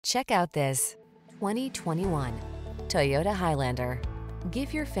Check out this 2021 Toyota Highlander.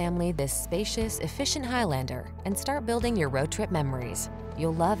 Give your family this spacious, efficient Highlander and start building your road trip memories.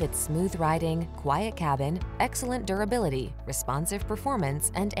 You'll love its smooth riding, quiet cabin, excellent durability, responsive performance,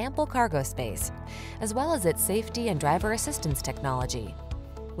 and ample cargo space, as well as its safety and driver assistance technology.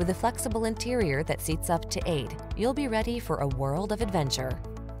 With a flexible interior that seats up to 8, you'll be ready for a world of adventure.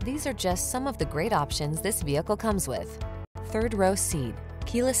 These are just some of the great options this vehicle comes with: third row seat,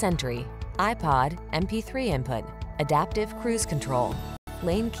 keyless entry, iPod, MP3 input, adaptive cruise control,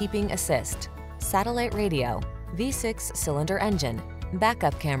 lane keeping assist, satellite radio, V6 cylinder engine,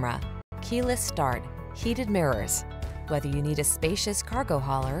 backup camera, keyless start, heated mirrors. Whether you need a spacious cargo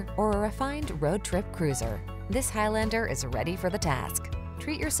hauler or a refined road trip cruiser, this Highlander is ready for the task.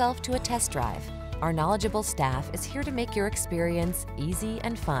 Treat yourself to a test drive. Our knowledgeable staff is here to make your experience easy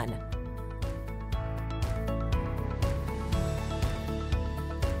and fun.